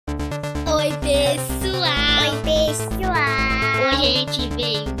Oi, pessoal! Oi, pessoal! Hoje a gente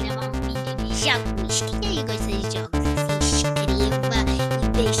veio gravar um vídeo de jogos. Quem aí gosta de jogos, se inscreva e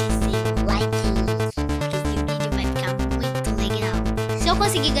deixe seu like, porque esse vídeo vai ficar muito legal. Se eu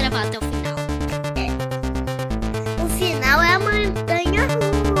conseguir gravar até o final. O final é a montanha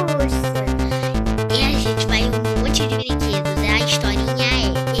russa. E a gente vai em um monte de brinquedos. A historinha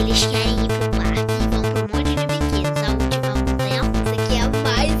é: eles querem ir pro parque e vão pro monte de brinquedos. A última montanha russa, que é a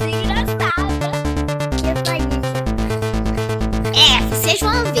mais engraçada. Que foi isso? Vocês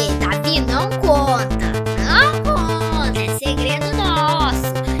vão ver, Davi não conta. Não conta, é segredo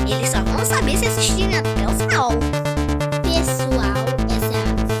nosso. Eles só vão saber se assistirem até o final. Pessoal,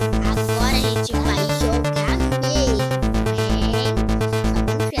 agora a gente vai jogar mesmo. Só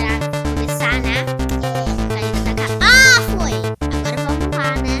vamos esperar começar, né? Foi! Agora vamos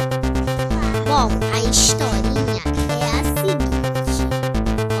lá, né? Bom, a historinha é a seguinte.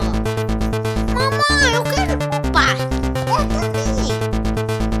 Ó. Mamãe, eu quero ir pro parque. Eu também.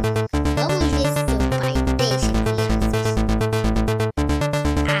 Vamos ver se seu pai deixa, crianças.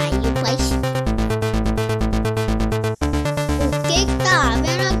 Aí o pai... O que tá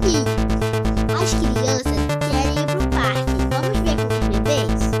vendo aqui? As crianças querem ir pro parque. Vamos ver com os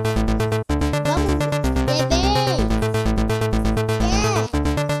bebês? Vamos, bebês!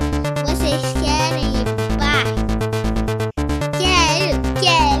 Vocês querem ir pro parque? Quero!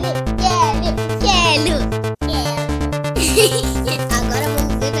 Agora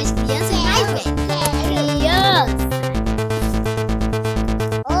vamos ver com as crianças mais velhas. Crianças!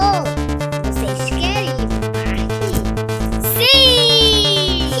 Vocês querem ir pro parque?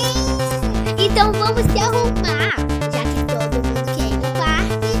 Sim! Então vamos se arrumar. Já que todo mundo quer ir no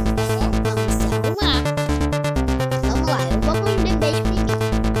parque, vamos se arrumar. Vamos lá, eu vou com os bebês primeiro.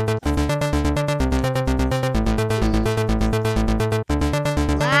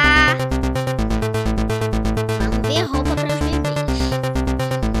 Lá. Vamos ver roupa para os bebês.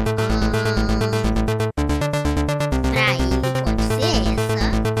 Pra ele pode ser essa.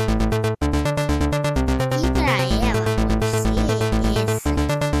 E pra ela pode ser essa.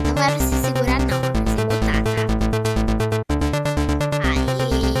 Não é pra se segurar não, é pra se botar, tá?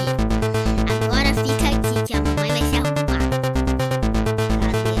 Aí. Agora fica aqui que a mamãe vai se arrumar.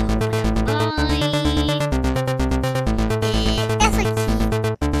 Cadê a roupa da mãe? Essa aqui.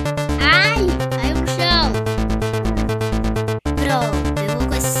 Ai, caiu no chão. Pronto, eu vou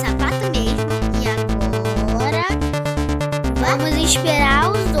com esse sapato mesmo. E agora vamos esperar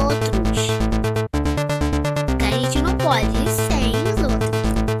os outros. Porque a gente não pode ir sem os outros.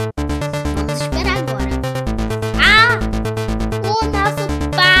 Vamos esperar agora. O nosso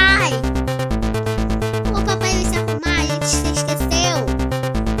pai! O papai vai se arrumar, a gente se esqueceu.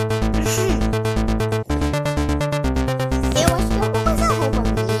 Eu acho que eu vou com essa roupa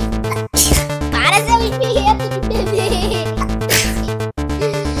mesmo. Para seu espirrento de bebê!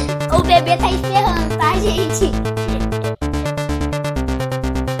 O bebê tá espirrando, tá, gente?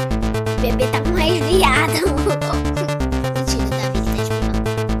 O bebê tá com resfriado. Mentira, Davi que tá espirrando.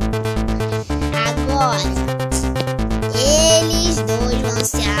 Agora, eles dois vão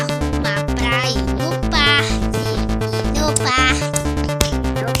se arrumar pra ir no parque. No parque.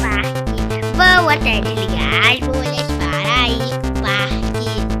 Vou até desligar as bolhas para ir pro parque.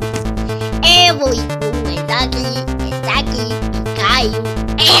 Eu vou ir com essa aqui que caiu.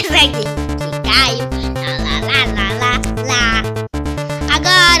 Essa aqui que caiu. Lá.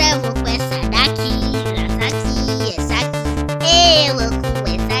 Agora eu vou com essa daqui. Essa aqui. Eu vou com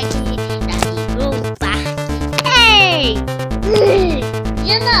essa aqui pra ir pro parque. Ei!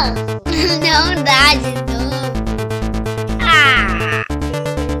 De novo. Não dá de novo.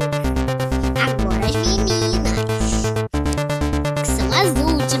 Agora as meninas, que são as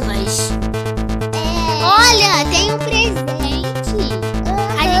últimas. Olha, tem um presente.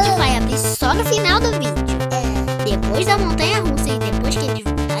 A gente vai abrir só no final do vídeo. Depois da montanha russa e depois que eles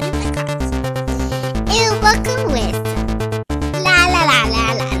voltarem pra casa. Eu vou com essa. Lá.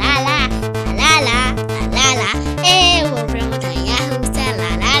 Eu vou pra montanha russa.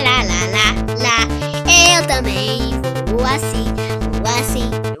 Lá. Eu também vou assim.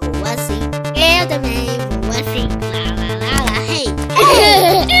 Eu também vou assim. Lá. Hey.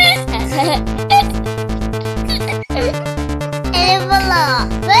 Ele falou: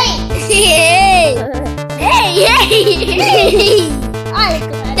 vem! Ei! Olha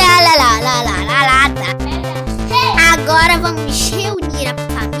como Agora vamos reunir a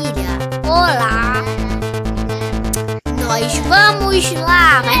família. Olá! Nós vamos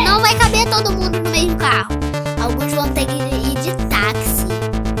lá, mas não vai caber todo mundo no mesmo carro. Alguns vão ter que ir de táxi.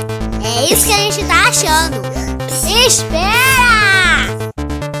 É isso que a gente tá achando. Espera!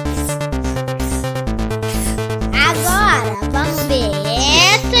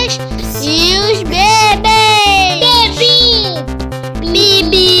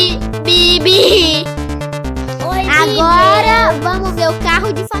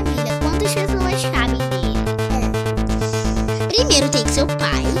 seu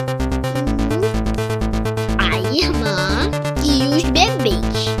pai, a irmã e os bebês.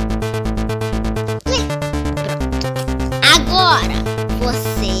 Pronto. Agora,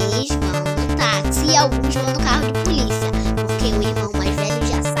 vocês vão no táxi e alguns vão no carro de polícia, porque o irmão mais velho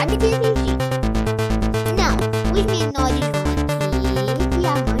já sabe dirigir. Não, os menores vão aqui e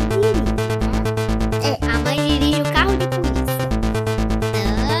a mãe dirige, né? A mãe dirige o carro de polícia.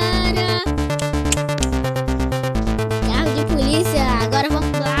 Carro de polícia, agora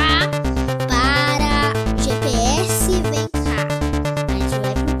vamos lá para GPS, vem cá. A gente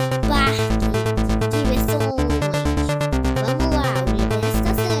vai pro parque, diversões. Vamos lá, o GPS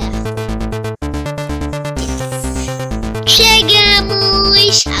tá certo.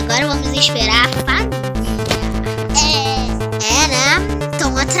 Chegamos! Agora vamos esperar a família. Né?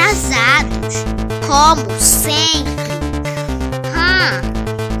 Estão atrasados, como sempre.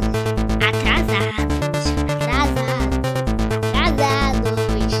 Atrasados.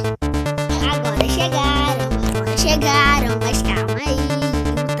 Agora chegaram, mas calma aí,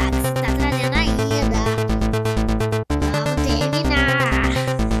 o táxi tá trazendo ainda. Vamos terminar,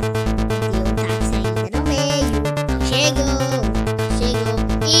 porque o táxi ainda não veio, não chegou,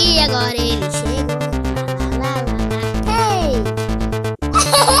 e agora ele chegou. Hey!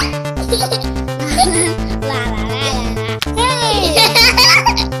 Hey!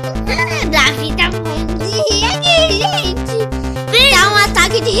 Davi tá morrendo de rir aqui, gente. Dá um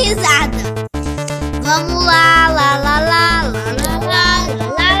ataque de risada. Vamos lá.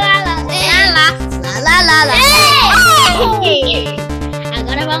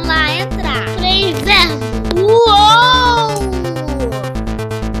 Agora vamos lá entrar. Primeiro. Uou!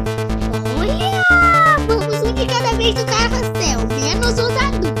 Olha! Vamos um de cada vez do carrossel, menos os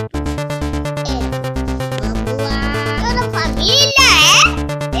adultos. Vamos lá. Toda a família,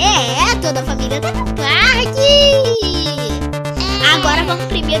 toda a família tá no parque. Agora vamos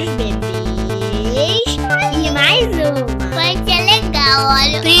primeiro os bebês e mais uma. Vai ser legal,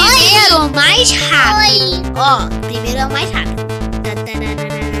 olha. Primeiro o mais rápido. Ó, primeiro é o mais rápido.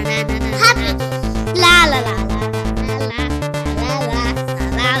 Rápido.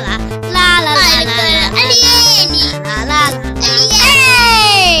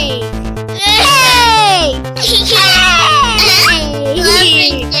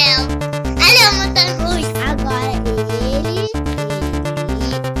 Olha a montanha russa. Agora ele.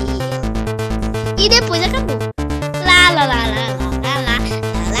 E depois acabou.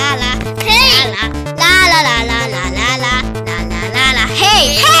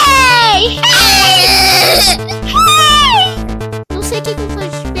 Não sei o que eu tô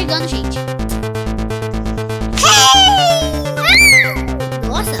pegando, gente.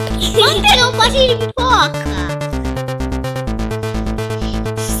 Nossa, vamos pegar um pote de pipoca.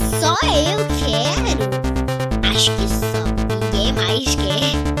 Só eu quero? Acho que só. Ninguém mais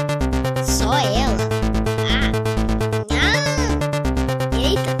quer. Só ela.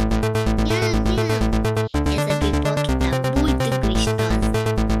 Eita. Essa pipoca tá muito gostosa.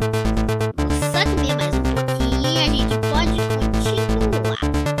 Vou só comer mais um pouquinho e a gente pode continuar.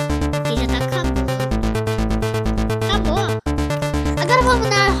 Porque já tá acabando. Acabou. Agora vamos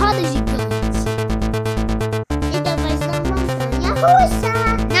na roda gigante. E depois na montanha russa.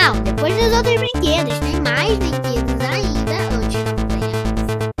 Não, depois dos outros brinquedos. Tem mais brinquedos ainda antes da montanha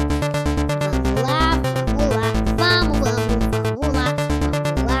russa. Vamos lá.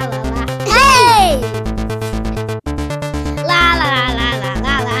 Hey!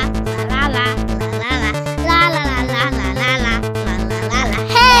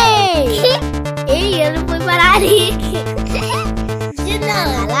 Hey! Ei, eu não fui parar ali. De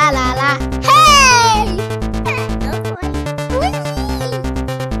novo. Hey! Não foi.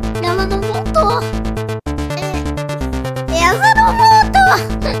 Ela não voltou. Ela não voltou.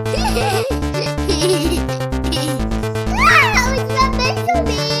 Os bebês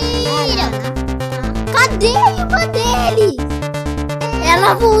sumiram. Cadê a irmã dele?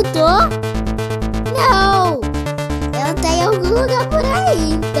 Ela voltou? Não. Ela tá em algum lugar por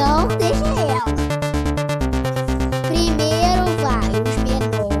aí, então deixa ela. Primeiro vai os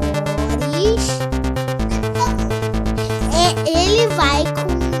menores.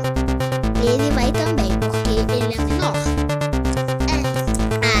 Ele vai também, porque ele é menor.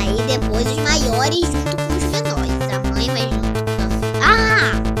 Aí depois os maiores junto com os menores. A mãe vai junto com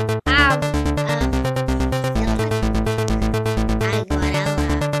agora ela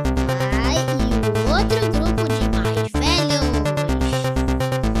vai e o outro grupo de mais velhos.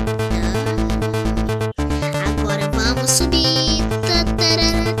 Agora vamos subir.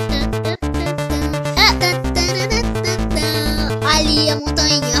 Ali a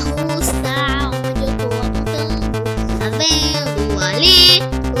montanha russa, onde eu tô apontando. Tá vendo ali?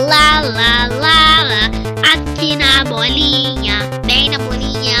 lá, lá, lá. Aqui na bolinha, bem na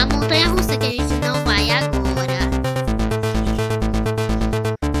bolinha, a montanha russa que a gente não vai agora.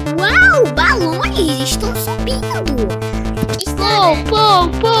 Uau, balões estão subindo. Pô,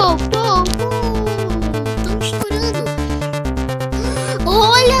 estão estourando.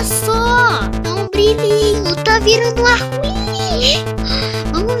 Olha só, é um brilhinho, tá virando um arco-íris.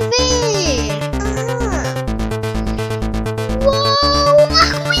 Vamos ver. Uau, um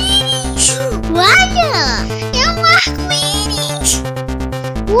arco-íris. Olha, é um arco-íris.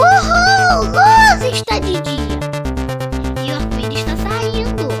 Uhul, luz está de dia. E o arco-íris está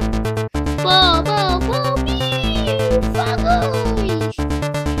saindo. Fogos.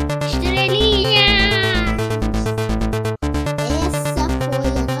 Estrelinhas. Essa foi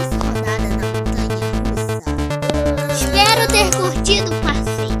a nossa rodada na montanha russa. Espero ter curtido o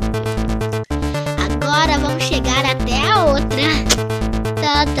passeio. Agora vamos chegar até a outra.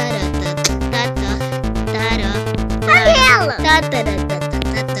 Cadê ela?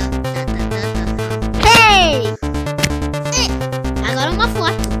 Hey! Agora uma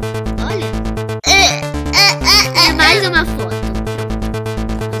foto. Olha. É mais uma foto.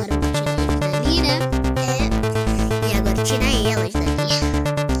 Agora vamos tirar eles dali, né? E agora tirar elas dali.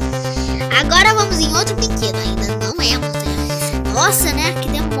 Agora vamos em outro brinquedo. Ainda não é a montanha russa. Nossa, né? Que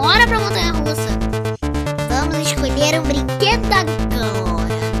demora pra montanha russa. Vamos escolher um brinquedo agora.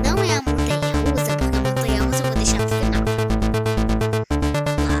 Não é a montanha russa, porque a montanha russa eu vou deixar pro final.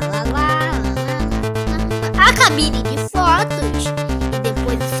 A cabine de fotos. E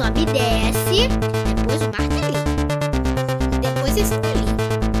depois o sobe e desce. Depois o martelinho. E depois esse dali.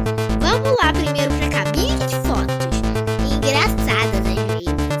 Vamos lá primeiro pra cabine de fotos. Engraçadas às vezes.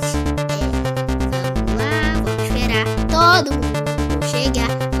 Vamos lá, vamos esperar todo mundo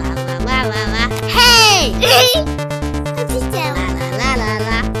chegar. Lá. Hey!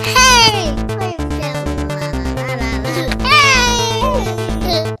 Lá. Hey!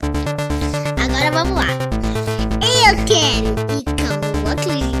 Hey! Agora vamos lá. Eu quero ir com o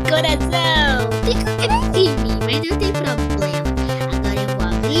óculos de coração. Fica grande em mim, mas não tem problema. Agora eu vou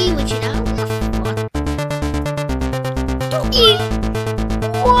abrir e vou tirar uma foto.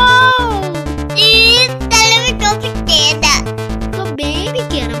 Uou! Eita, ela ficou pequena. Ficou bem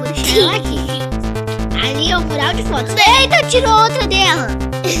pequena, vou deixar ela aqui. Ali é o mural de fotos. Eita, tirou outra dela.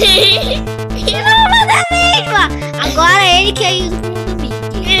 Tirou uma da mesma. Agora ele quer ir no fundo do Mickey.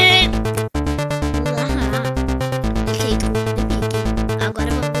 Agora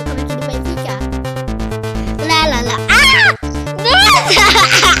vamos ver como é que ele vai ficar. Lá. Ah! Nossa!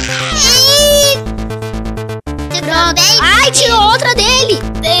 Pronto. Ai, tirou outra dele.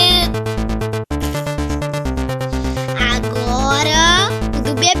 Agora o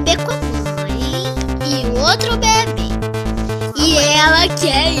do bebê com a mãe e o outro bebê. E ela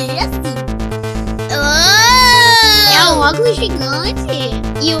quer ir assim. É um óculos gigante.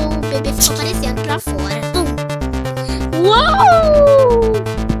 E o bebê ficou aparecendo pra fora. Uou!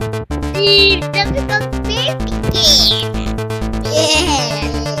 Eita, ficou bem pequena.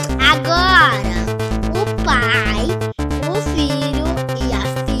 Agora o pai, o filho e a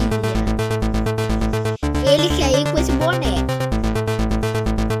filha. Ele quer ir com esse boné.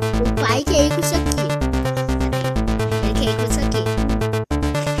 O pai quer ir com isso aqui. Ele quer ir com isso aqui.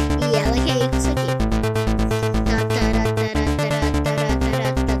 E ela quer ir com isso aqui.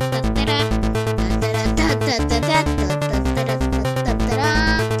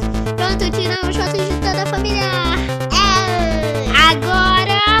 Pronto, tiramos fotos de toda a família.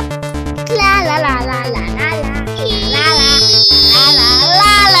 Agora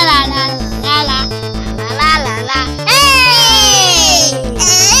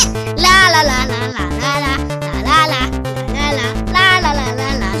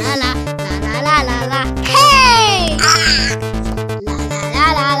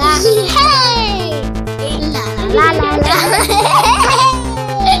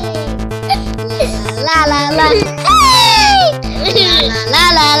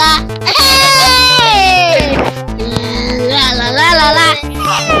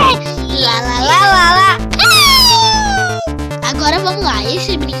agora vamos lá.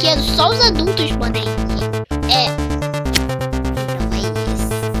 Esse brinquedo só os adultos podem ir.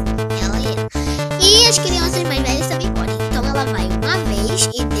 E as crianças mais velhas também podem. Então ela vai uma vez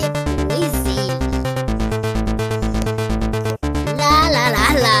e depois ele.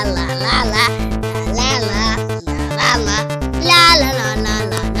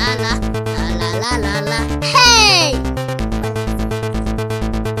 Hey!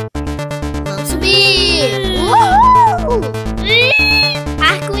 Vamos subir!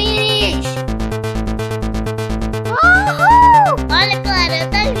 Arco-íris!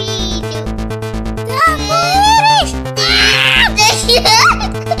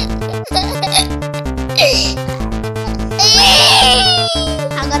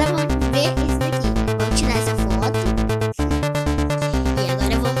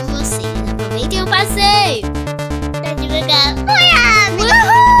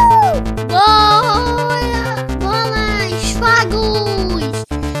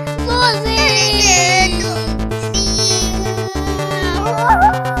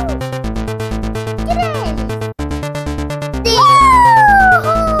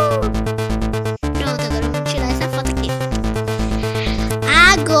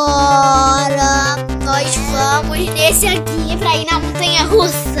 Agora nós vamos nesse aqui pra ir na montanha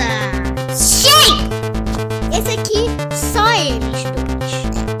russa. Sim! Esse aqui, só eles dois.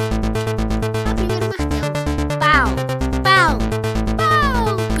 Primeiro martelo. Pau, pau, pau.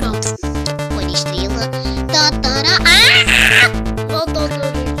 Pronto. Põe estrela. Tantana. Voltou tudo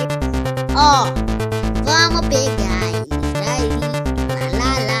aqui. Ó, vamos pegar eles daí.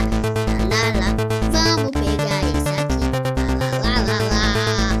 Lá, lá, lá, lá, lá. Vamos pegar esse aqui. Lá, lá, lá,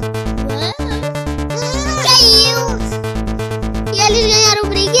 lá. Caiu. E eles ganharam o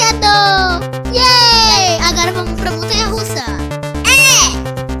brinquedo. Yay! Agora vamos pra montanha russa.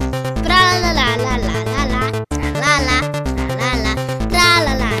 Pra lá, lá, lá, lá, lá, lá. Pra lá, lá, lá, lá, lá. Pra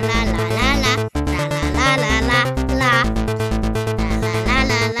lá, lá, lá, lá, lá, lá. Pra lá, lá, lá, lá, lá. Pra lá, lá,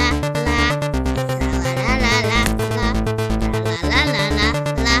 lá, lá, lá. Pra lá, lá, lá, lá, lá. Pra lá, lá, lá,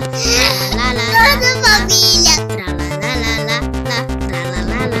 lá, lá. Pra lá, lá, lá, Toda família. Pra lá, lá, lá, lá, lá. Pra lá,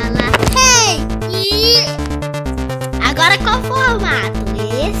 lá, lá, lá. Hey! E agora qual formato?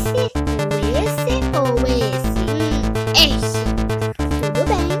 Esse? Ou esse? Esse. Tudo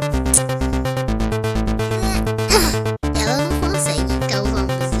bem. Ela não consegue, então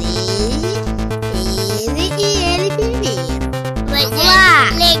vamos ele e ele primeiro. Mas Vamos lá.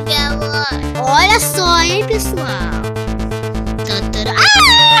 é legal, ó. Olha só, hein, pessoal. Tantara.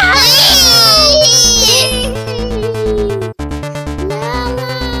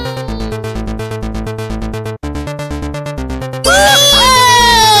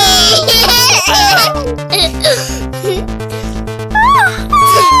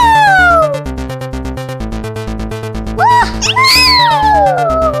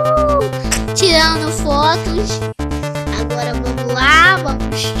 Tirando fotos. Agora vamos lá,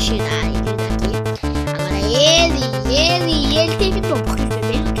 vamos tirar ele daqui. Agora ele terminou, porque os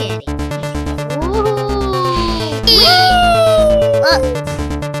bebês não querem.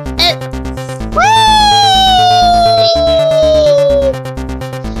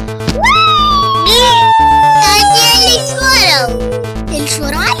 Onde eles foram? Eles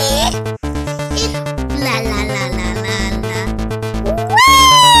foram ali. Lá, lá, lá, lá, lá, lá.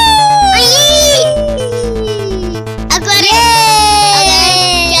 Agora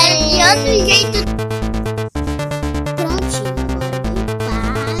quero de outro jeito. Prontinho,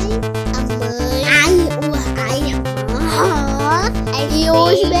 agora vem o pai, a mãe, e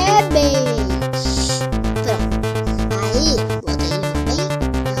os bebês. Pronto. Aí, bota ele bem,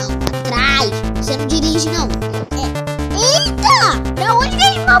 não, atrás. Você não dirige, não. Eita! Pra onde que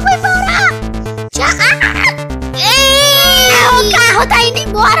ele não foi parar? O carro tá indo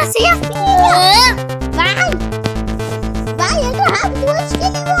embora sem a filha. Vai, entra rápido antes que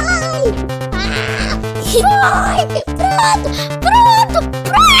ele vai. Vai! Pronto!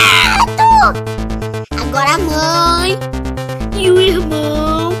 Agora a mãe e o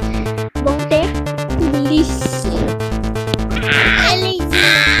irmão vão ter polícia.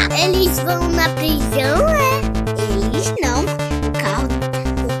 Eles vão na prisão, é? Eles não.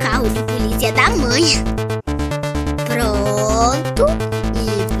 O carro de polícia é da mãe. Pronto.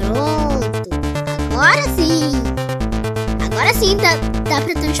 Agora sim dá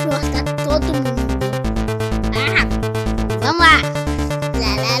pra transportar todo mundo. Vamos lá.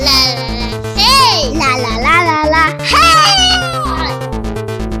 Lá, lá, lá, lá, lá. Hey! Lá, lá, lá, lá, lá. Hey!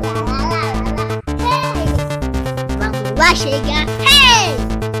 Lá, lá, lá, lá, lá. Hey! Vamos lá chegar.